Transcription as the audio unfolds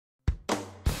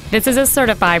This is a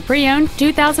certified pre-owned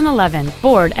 2011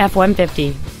 Ford F-150.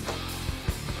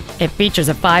 It features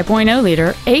a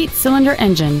 5.0-liter 8-cylinder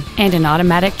engine and an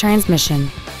automatic transmission.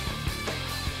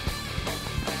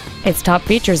 Its top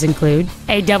features include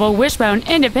a double wishbone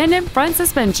independent front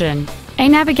suspension, a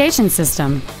navigation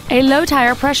system, a low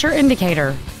tire pressure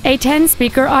indicator, a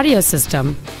 10-speaker audio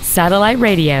system, satellite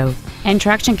radio, and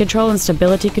traction control and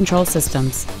stability control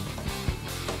systems.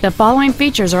 The following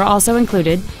features are also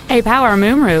included: a power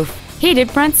moonroof, heated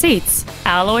front seats,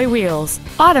 alloy wheels,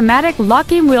 automatic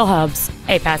locking wheel hubs,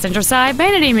 a passenger side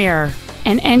vanity mirror,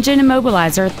 an engine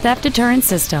immobilizer theft deterrent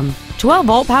system,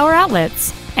 12-volt power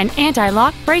outlets, an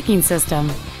anti-lock braking system,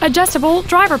 adjustable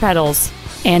driver pedals,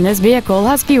 and this vehicle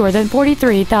has fewer than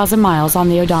 43,000 miles on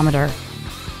the odometer.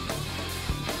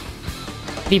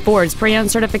 The Ford's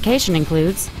pre-owned certification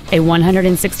includes a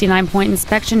 169-point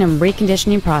inspection and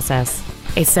reconditioning process,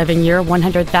 a 7-year,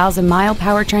 100,000-mile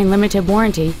powertrain limited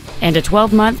warranty, and a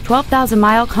 12-month,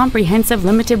 12,000-mile comprehensive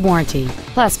limited warranty,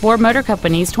 plus Ford Motor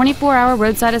Company's 24-hour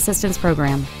roadside assistance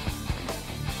program.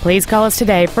 Please call us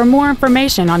today for more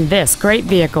information on this great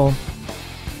vehicle.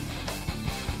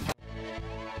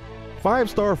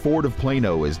 5-Star Ford of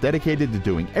Plano is dedicated to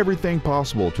doing everything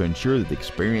possible to ensure that the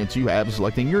experience you have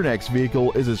selecting your next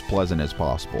vehicle is as pleasant as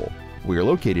possible. We are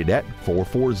located at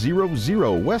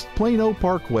 4400 West Plano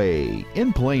Parkway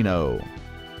in Plano.